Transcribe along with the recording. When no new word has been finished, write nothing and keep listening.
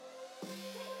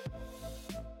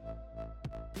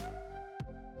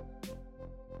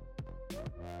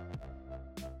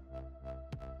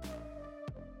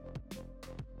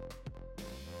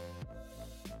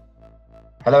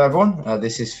Hello, everyone.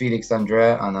 This is Felix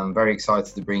Andrea, and I'm very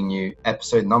excited to bring you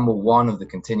episode number 1 of the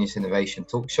Continuous Innovation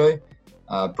Talk Show,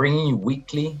 bringing you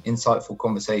weekly, insightful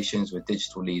conversations with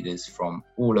digital leaders from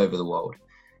all over the world.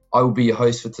 I will be your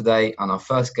host for today, and our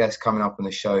first guest coming up on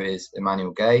the show is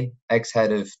Emmanuel Gay,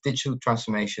 ex-head of digital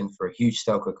transformation for a huge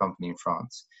telco company in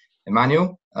France.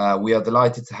 Emmanuel, we are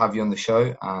delighted to have you on the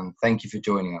show, and thank you for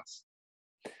joining us.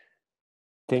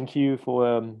 Thank you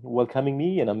for welcoming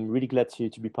me, and I'm really glad to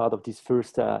be part of this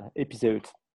first episode.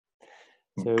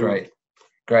 Great.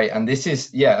 And this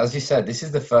is, as you said, this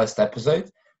is the first episode.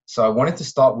 So I wanted to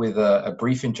start with a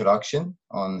brief introduction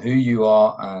on who you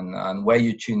are and where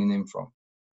you're tuning in from.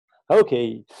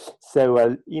 Okay, so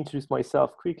I'll introduce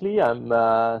myself quickly. I'm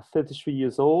 33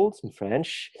 years old, I'm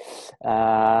French.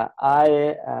 I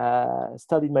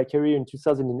started my career in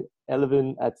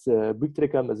 2011 at Bouygues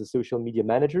Telecom as a social media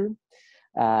manager.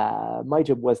 My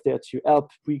job was there to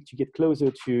help Bouygues to get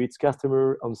closer to its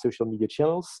customer on social media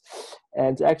channels.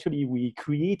 And actually, we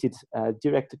created a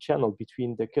direct channel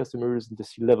between the customers and the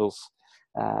C-levels,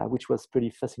 which was pretty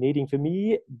fascinating for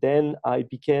me. Then I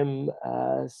became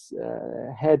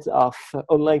head of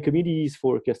online communities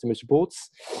for customer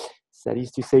supports. That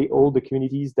is to say, all the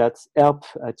communities that help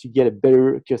to get a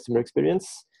better customer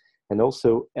experience and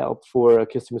also help for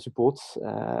customer support.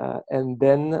 And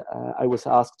then I was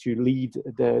asked to lead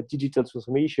the digital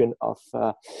transformation of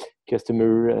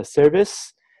customer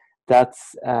service.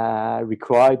 That's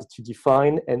required to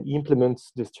define and implement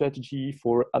the strategy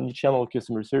for omnichannel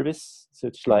customer service,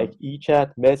 such like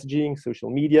e-chat, messaging, social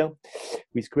media,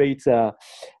 with great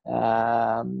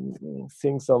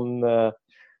things on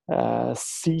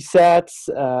CSAT,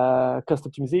 cost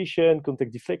optimization,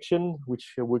 contact deflection,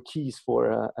 which were keys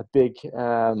for a big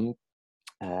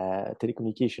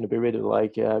telecommunication operator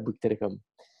like Bouygues Telecom.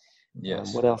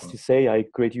 Yes. What else to say? I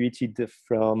graduated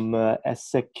from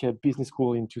ESSEC Business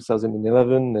School in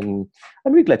 2011, and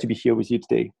I'm really glad to be here with you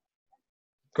today.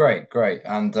 Great.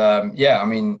 And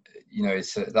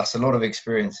that's a lot of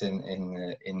experience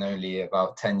in only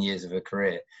about 10 years of a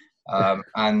career.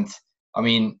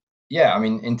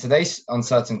 In today's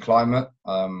uncertain climate,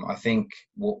 I think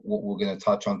what we're going to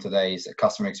touch on today is that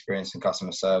customer experience and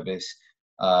customer service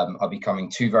are becoming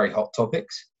two very hot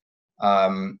topics.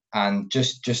 And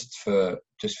just for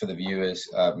the viewers,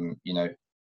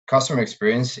 customer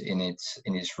experience in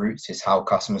its roots is how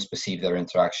customers perceive their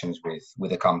interactions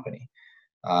with a company,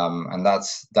 and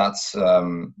that's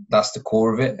the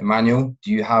core of it. Emmanuel,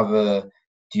 do you have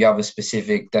a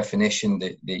specific definition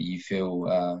that you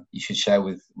feel you should share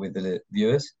with the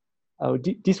viewers? Oh,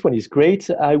 this one is great.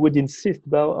 I would insist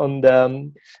on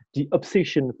the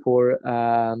obsession for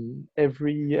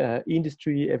every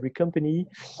industry, every company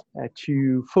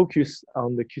to focus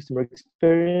on the customer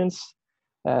experience,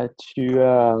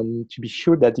 to be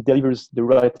sure that it delivers the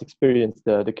right experience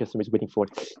the customer is waiting for.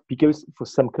 Because for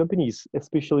some companies,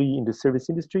 especially in the service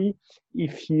industry,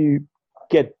 if you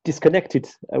get disconnected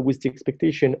with the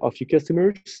expectation of your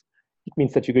customers, it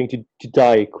means that you're going to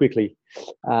die quickly.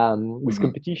 With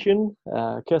competition,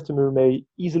 customer may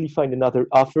easily find another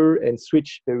offer and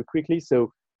switch very quickly.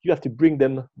 So you have to bring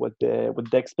them what they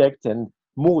expect and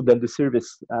more than the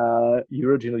service you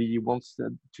originally want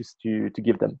to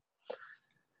give them.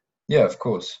 Yeah, of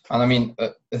course. And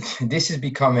this is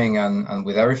becoming, and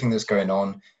with everything that's going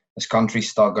on, as countries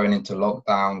start going into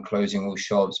lockdown, closing all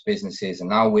shops, businesses, and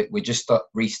now we're just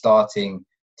restarting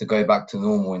to go back to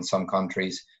normal in some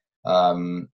countries.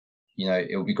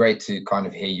 It would be great to kind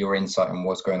of hear your insight on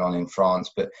what's going on in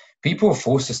France, but people are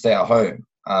forced to stay at home,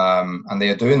 and they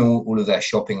are doing all of their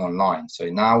shopping online. So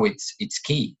now it's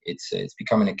key. It's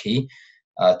becoming a key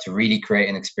to really create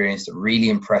an experience that really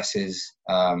impresses,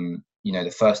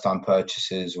 the first time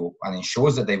purchasers and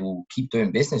ensures that they will keep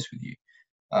doing business with you.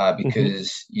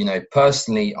 Because,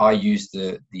 personally, I use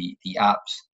the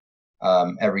apps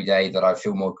every day that I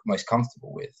feel most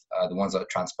comfortable with, the ones that are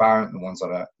transparent, the ones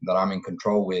that I'm in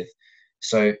control with.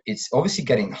 So it's obviously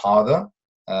getting harder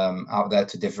out there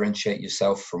to differentiate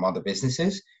yourself from other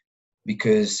businesses,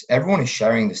 because everyone is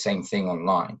sharing the same thing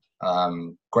online,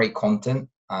 great content.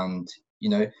 And,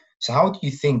 so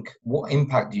what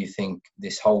impact do you think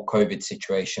this whole COVID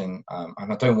situation,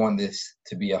 and I don't want this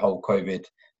to be a whole COVID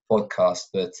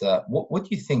podcast, but what do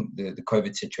you think the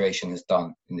COVID situation has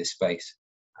done in this space?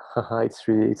 It's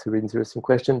a really interesting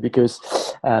question, because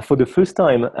for the first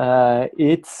time,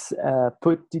 it's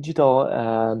put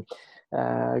digital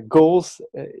goals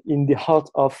in the heart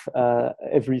of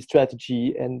every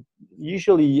strategy. And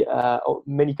usually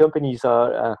many companies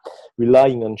are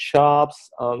relying on shops,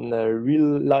 on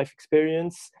real life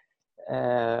experience.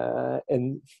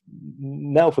 And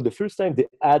now for the first time, they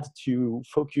had to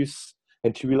focus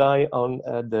and to rely on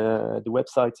the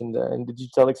website and the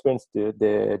digital experience they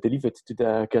delivered to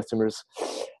the customers.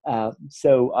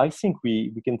 So I think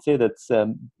we can say that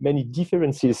many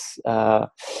differences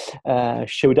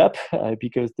showed up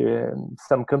because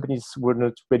some companies were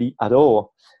not ready at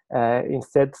all.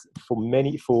 Instead,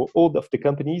 for all of the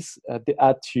companies, they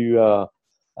had to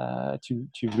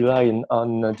rely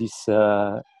on this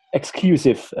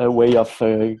exclusive way of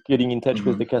getting in touch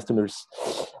with the customers.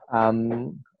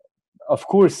 Of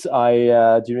course,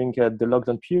 I during the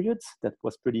lockdown period, that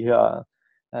was pretty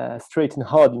straight and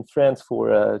hard in France for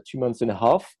 2.5 months.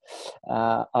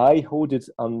 I hoarded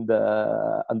on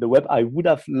the web. I would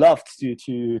have loved to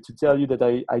tell you that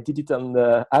I did it on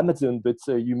Amazon, but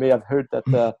you may have heard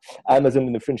that Amazon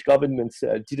and the French government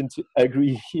didn't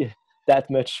agree that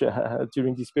much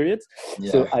during this period.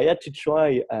 Yeah. So I had to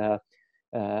try.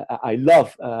 I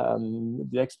love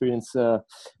the experience, the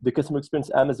customer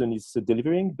experience Amazon is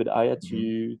delivering, but I had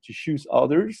to choose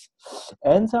others,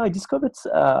 and I discovered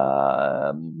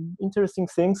interesting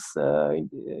things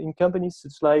in companies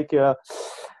such like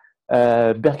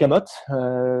Bergamote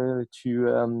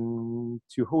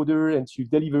to order and to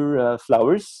deliver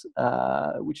flowers,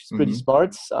 which is pretty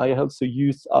smart. I also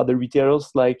used other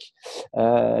retailers like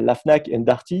La Fnac and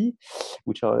Darty,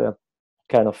 which are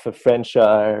kind of French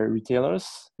retailers.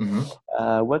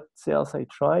 What else I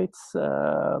tried?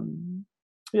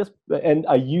 Yes, and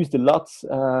I used a lot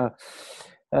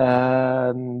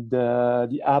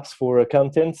the apps for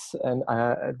content, and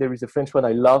there is a French one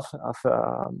I love of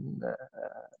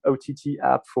OTT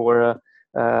app for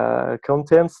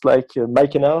contents like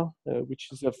MyCanal, which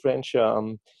is a French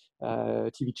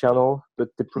TV channel, but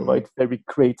they provide very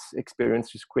great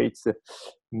experiences, great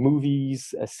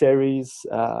movies, series,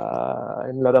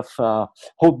 and a lot of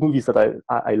old movies that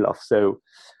I love. So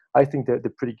I think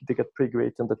they got pretty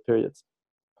great in that period.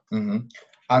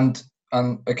 And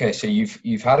okay, so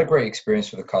you've had a great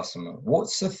experience with a customer.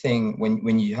 What's the thing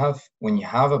when you have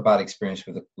a bad experience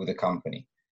with a company?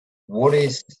 What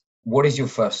is your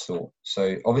first thought?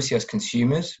 So obviously, as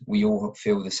consumers, we all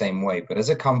feel the same way. But as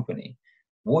a company,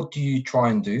 what do you try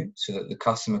and do so that the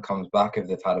customer comes back if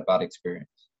they've had a bad experience?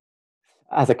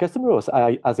 As a customer or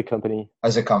as a company?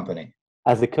 As a company.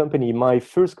 As a company, my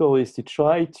first goal is to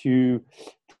try to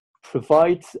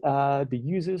provide the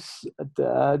users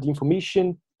the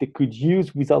information they could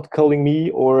use without calling me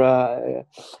or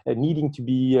needing to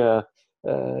be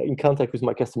in contact with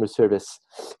my customer service.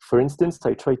 For instance,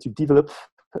 I try to develop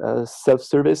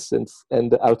self-service and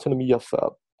the autonomy of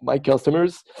my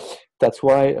customers. That's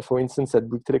why, for instance, at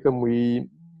Bouygues Telecom,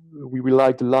 we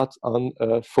relied a lot on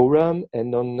forum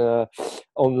and on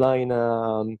online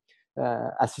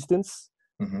assistance,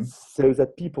 so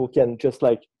that people can just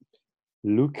like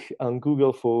look on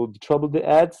Google for the trouble they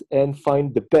had and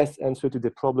find the best answer to the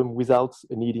problem without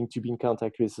needing to be in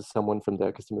contact with someone from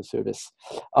their customer service.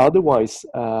 Otherwise,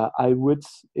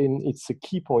 it's a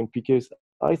key point because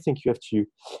I think you have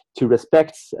to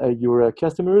respect your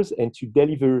customers and to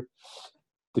deliver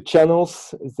the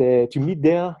channels to meet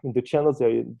there in the channels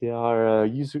they are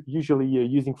usually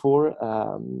using for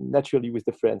naturally with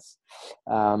the friends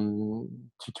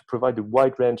to provide a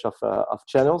wide range of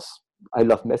channels. I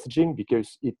love messaging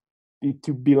because it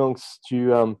belongs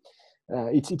to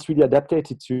it's really adapted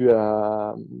to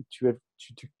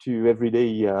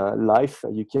everyday life.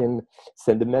 You can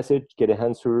send a message, get an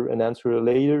answer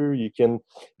later. You can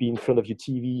be in front of your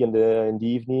TV in the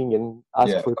evening and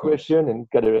ask for a question and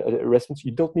get a response.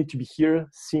 You don't need to be here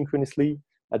synchronously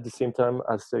at the same time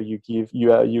as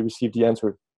you receive the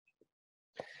answer.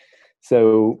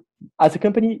 So as a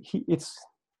company,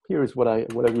 here's what I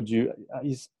would do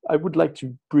is I would like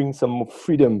to bring some more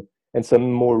freedom and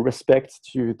some more respect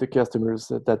to the customers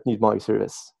that need my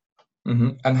service.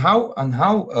 And how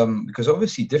because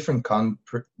obviously different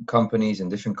companies in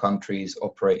different countries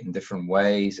operate in different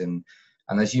ways, and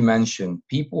as you mentioned,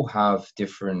 people have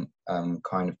different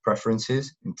kind of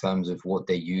preferences in terms of what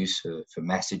they use for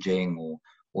messaging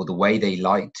or the way they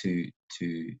like to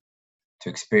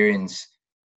experience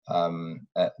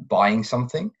buying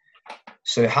something.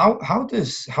 So how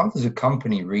does a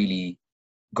company really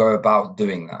go about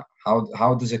doing that?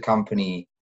 How does a company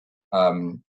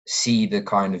see the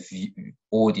kind of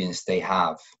audience they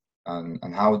have,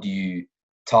 and how do you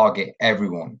target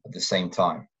everyone at the same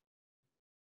time?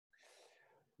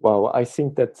 Well, I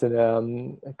think that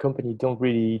a company don't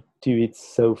really do it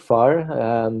so far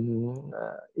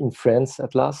in France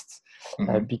at last,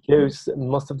 because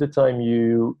most of the time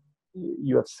you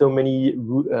have so many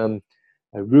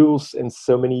rules and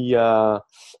so many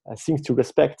things to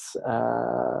respect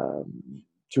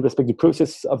to respect the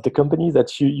process of the company,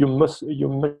 that you're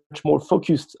much more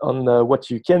focused on what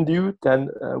you can do than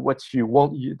what you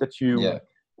want that you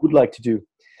would like to do.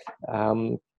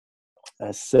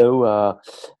 So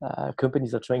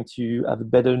companies are trying to have a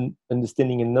better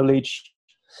understanding and knowledge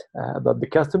about the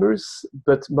customers,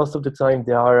 but most of the time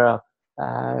they are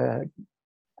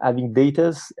having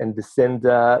data and they send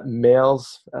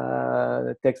mails,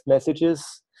 text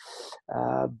messages,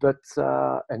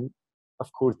 and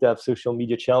of course they have social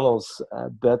media channels,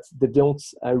 but they don't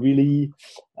really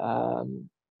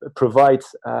provide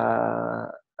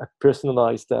a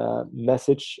personalized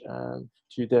message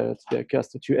to the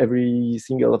customer, to every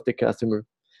single of the customer.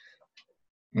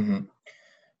 Mm-hmm.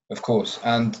 Of course,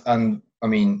 and I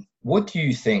mean, what do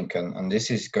you think? And this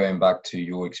is going back to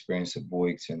your experience at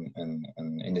Bouygues and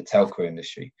in the telco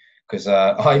industry, because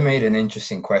I made an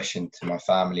interesting question to my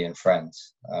family and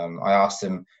friends. I asked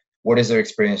them what is their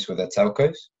experience with their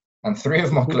telcos, and 3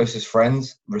 of my closest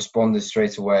friends responded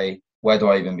straight away, "Where do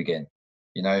I even begin?"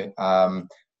 You know,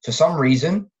 for some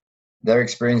reason, their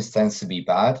experience tends to be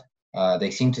bad.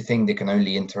 They seem to think they can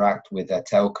only interact with their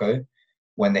telco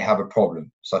when they have a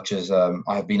problem, such as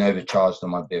I have been overcharged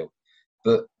on my bill.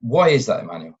 But why is that,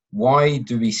 Emmanuel? Why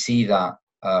do we see that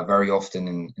very often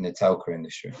in the telco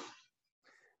industry?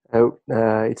 Oh,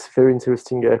 it's a very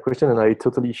interesting question, and I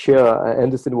totally share. I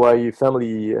understand why your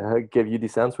family gave you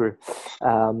this answer.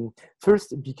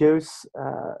 First, because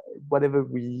whatever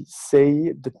we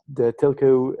say, the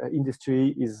telco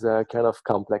industry is kind of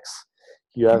complex.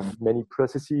 You have many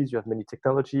processes, you have many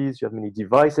technologies, you have many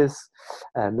devices,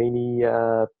 many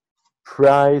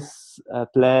price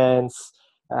plans.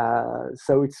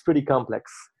 So it's pretty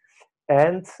complex,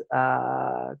 and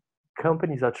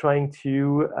companies are trying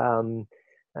to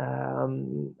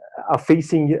are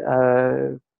facing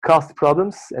cost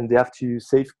problems, and they have to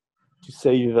save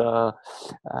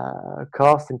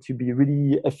cost and to be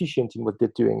really efficient in what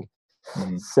they're doing.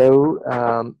 So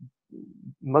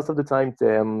most of the time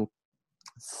they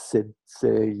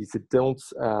don't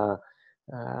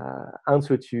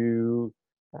answer to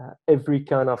every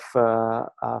kind of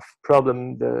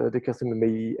problem the customer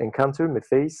may encounter, may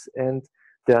face, and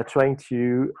they are trying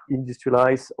to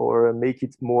industrialize or make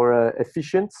it more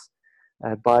efficient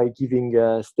by giving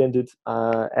standard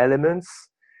elements.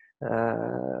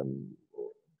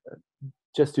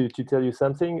 Just to tell you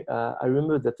something, I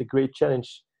remember that the great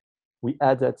challenge we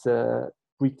had at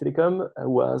Bouygues Telecom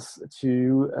was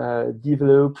to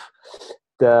develop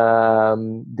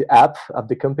the app of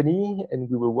the company, and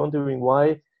we were wondering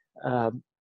why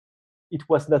it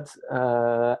was not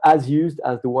as used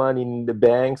as the one in the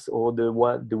banks or the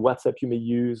WhatsApp you may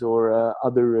use, or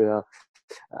other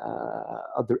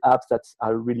apps that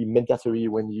are really mandatory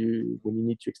when you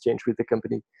need to exchange with the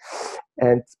company.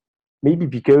 And maybe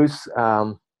because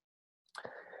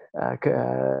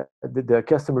the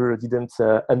customer didn't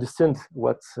understand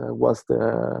what was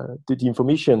the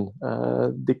information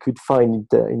they could find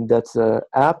in that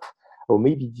app, or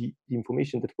maybe the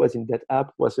information that was in that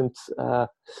app wasn't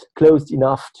close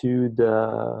enough to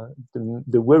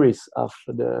the worries of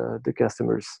the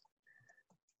customers.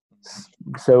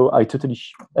 So I totally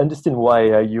understand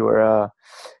why your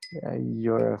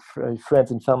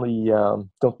friends and family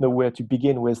don't know where to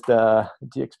begin with the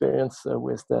experience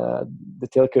with the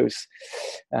telcos.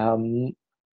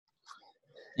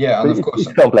 Yeah, and of course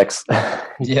it's complex.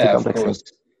 Yeah, of course.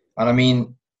 And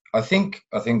I think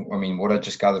what I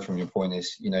just gathered from your point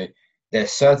is,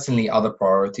 there's certainly other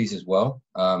priorities as well.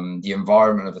 The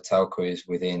environment of a telco is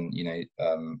within,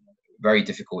 very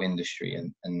difficult industry,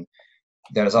 and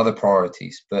there's other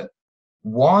priorities. But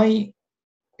why,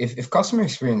 if customer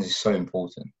experience is so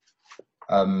important,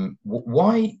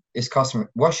 why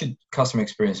should customer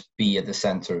experience be at the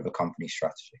center of a company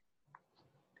strategy?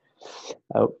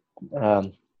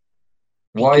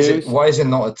 Why is it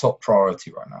not a top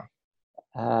priority right now?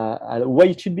 Why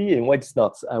it should be and why it's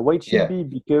not. Why it should be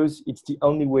because it's the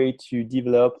only way to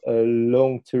develop a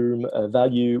long-term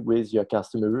value with your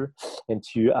customer and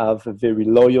to have a very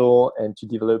loyal and to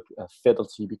develop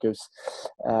fidelity. Because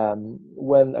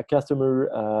when a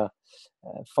customer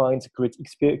finds a great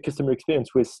customer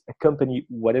experience with a company,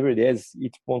 whatever it is,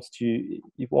 it wants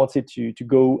it to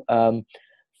go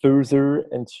further,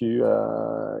 and to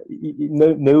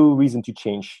no reason to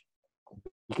change,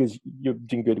 because you're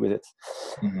doing good with it.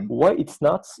 Why it's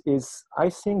not is, I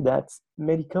think that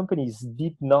many companies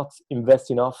did not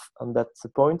invest enough on that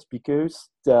point, because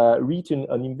the return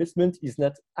on investment is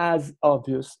not as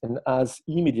obvious and as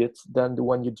immediate than the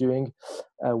one you're doing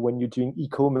when you're doing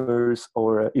e-commerce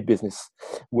or e-business.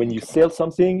 When you sell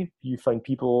something, you find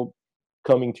people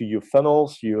coming to your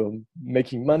funnels, you're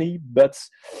making money, but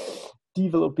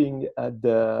developing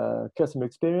the customer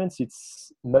experience,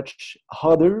 it's much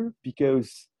harder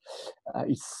because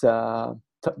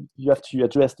you have to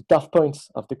address the tough points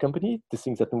of the company, the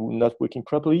things that are not working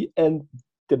properly, and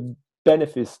the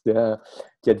benefits, the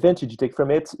advantage you take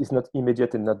from it is not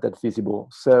immediate and not that visible.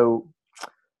 So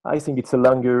I think it's a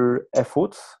longer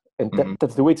effort, and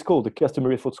that's the way it's called, the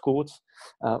customer effort scores.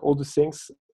 All the things,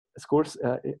 scores,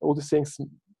 all the things,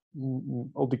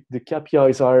 all the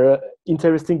KPIs are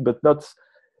interesting, but not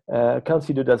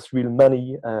considered as real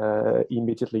money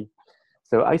immediately.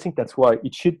 So I think that's why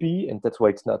it should be, and that's why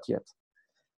it's not yet.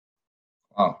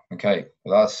 Oh, okay.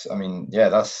 Well, that's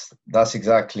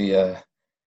exactly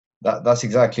that's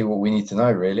exactly what we need to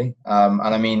know, really. And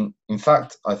I mean, in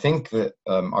fact, I think that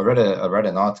I read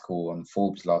an article on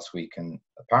Forbes last week, and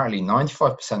apparently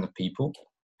 95% of people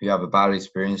who have a bad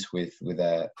experience with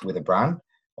a brand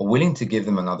are willing to give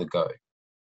them another go.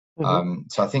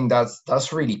 So I think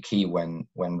that's really key when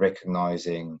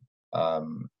recognizing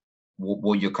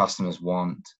what your customers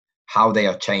want, how they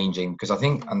are changing. Because I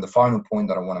think, and the final point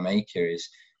that I want to make here is,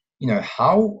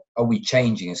 how are we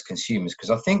changing as consumers? Because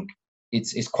I think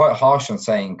it's quite harsh on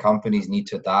saying companies need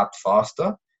to adapt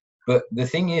faster, but the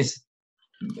thing is,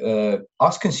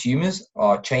 us consumers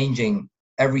are changing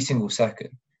every single second.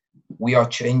 We are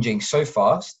changing so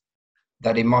fast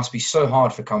that it must be so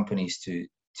hard for companies to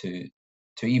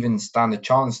even stand a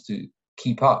chance to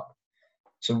keep up.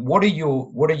 So what are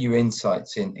your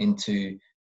insights into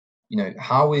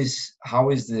how is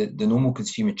the normal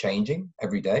consumer changing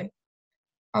every day,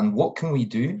 and what can we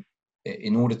do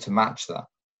in order to match that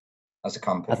as a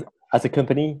company? As a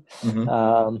company,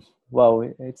 well,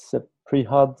 it's a pretty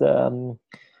hard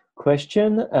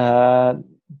question.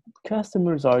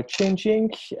 Customers are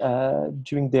changing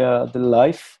during their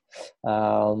life.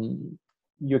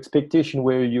 Your expectation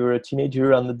where you're a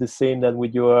teenager are not the same than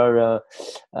when you are a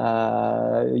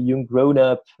young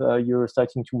grown-up, you're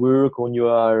starting to work, or you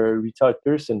are a retired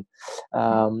person.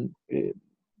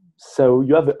 So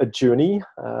you have a journey,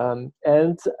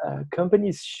 and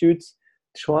companies should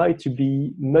try to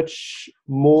be much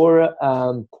more,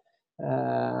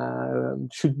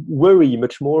 should worry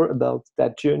much more about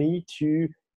that journey to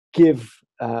give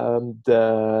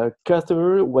the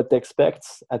customer what they expect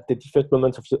at the different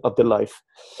moments of their life.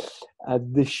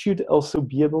 They should also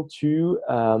be able to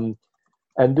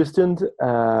understand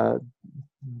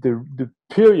the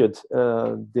period,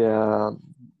 the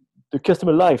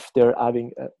customer life they're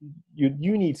having.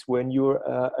 Your needs when you're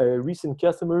a recent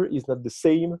customer is not the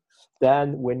same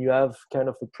than when you have kind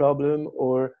of a problem,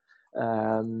 or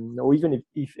even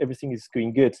if everything is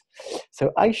going good.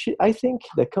 So I think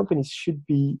that companies should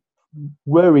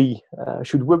worry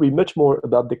much more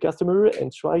about the customer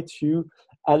and try to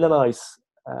analyze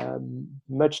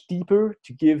much deeper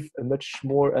to give a much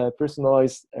more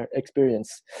personalized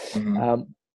experience.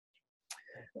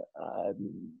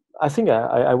 I think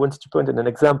I wanted to point at an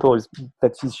example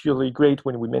that is really great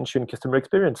when we mention customer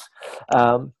experience.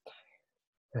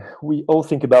 We all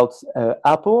think about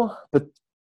Apple, but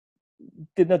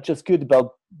they're not just good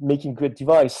about making great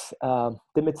device.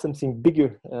 They made something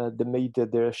bigger. They made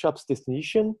their shop's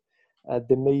destination.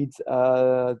 They made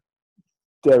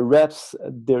their reps,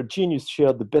 their genius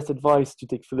share the best advice to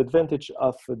take full advantage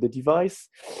of the device,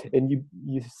 and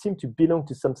you seem to belong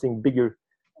to something bigger.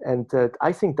 And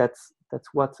I think that's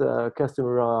what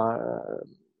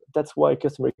that's why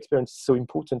customer experience is so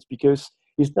important, because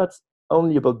it's not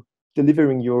only about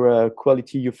delivering your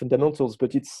quality, your fundamentals,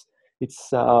 but it's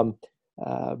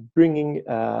bringing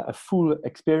a full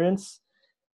experience.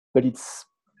 But it's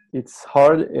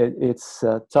hard, it's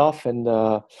tough, and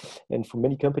for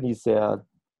many companies they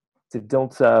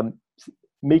don't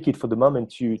make it for the moment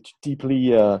to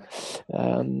deeply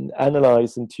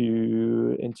analyze and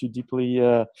to deeply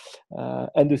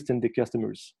understand the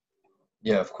customers.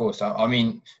 Yeah, of course. I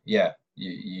mean, yeah,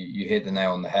 you hit the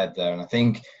nail on the head there, and I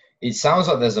think it sounds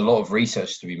like there's a lot of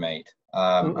research to be made,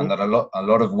 and that a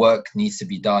lot of work needs to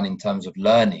be done in terms of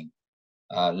learning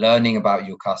about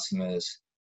your customers,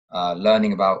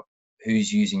 learning about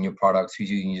who's using your products, who's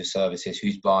using your services,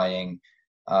 who's buying.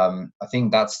 I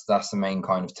think that's the main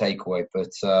kind of takeaway. But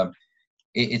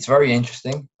it's very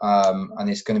interesting, and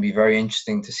it's going to be very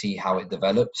interesting to see how it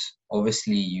develops.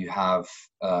 Obviously, you have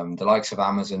the likes of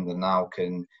Amazon that now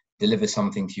can deliver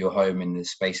something to your home in the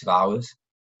space of hours,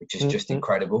 which is just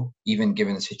incredible, even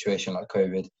given a situation like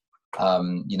COVID.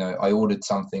 I ordered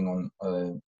something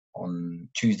on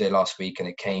Tuesday last week, and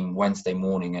it came Wednesday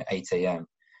morning at 8 a.m.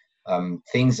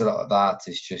 Things like that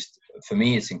is just, for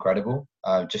me, it's incredible,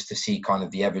 just to see kind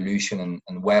of the evolution and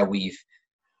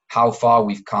how far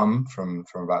we've come from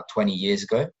about 20 years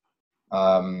ago.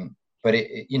 but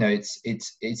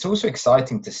it's also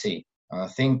exciting to see. And I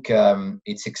think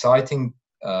it's exciting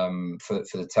for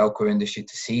the telco industry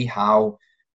to see how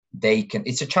they can.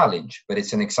 It's a challenge, but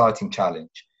it's an exciting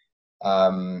challenge.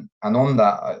 And on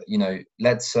that,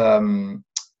 let's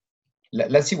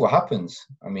see what happens.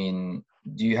 I mean,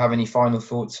 do you have any final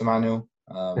thoughts, Emmanuel?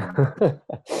 A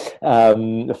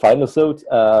final thought.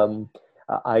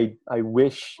 I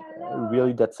wish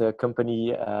really that a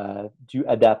company do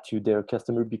adapt to their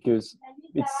customer, because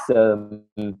it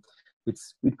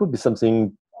would be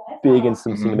something big and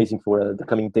something amazing for the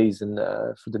coming days and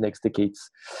for the next decades.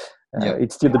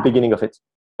 It's still the beginning of it,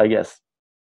 I guess.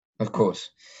 Of course.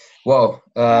 Well,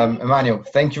 Emmanuel,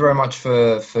 thank you very much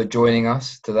for joining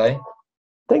us today.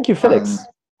 Thank you, Felix.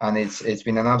 And it's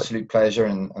been an absolute pleasure,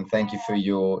 and thank you for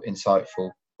your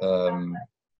insightful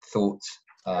thoughts.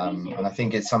 And I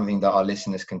think it's something that our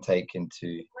listeners can take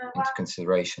into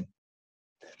consideration.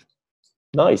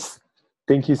 Nice.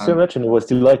 Thank you so much, and I was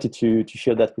delighted to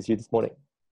share that with you this morning.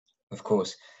 Of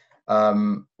course.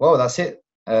 Well, that's it.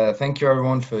 Thank you,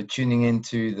 everyone, for tuning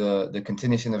into the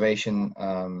Continuous Innovation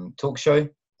talk show.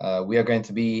 We are going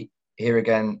to be here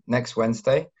again next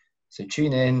Wednesday. So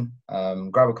tune in,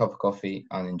 grab a cup of coffee,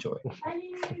 and enjoy.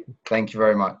 Thank you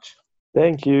very much.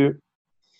 Thank you.